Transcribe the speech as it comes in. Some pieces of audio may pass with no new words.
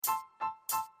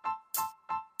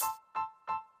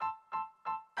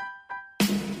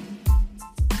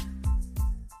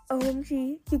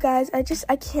OMG, you guys, I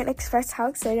can't express how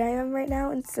excited I am right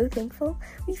now and so thankful.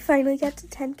 We finally got to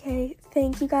 10K.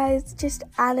 Thank you guys, just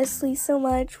honestly so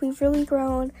much. We've really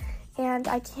grown, and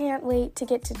I can't wait to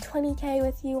get to 20K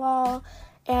with you all,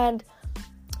 and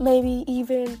maybe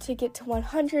even to get to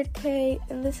 100K,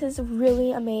 and this is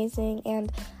really amazing,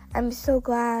 and I'm so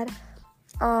glad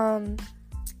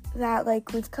that,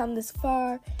 like, we've come this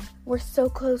far. We're so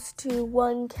close to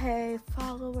 1K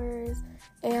followers,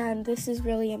 and this is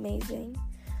really amazing.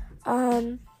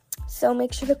 So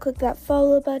make sure to click that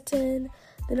follow button,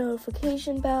 the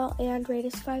notification bell, and rate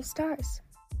us 5 stars.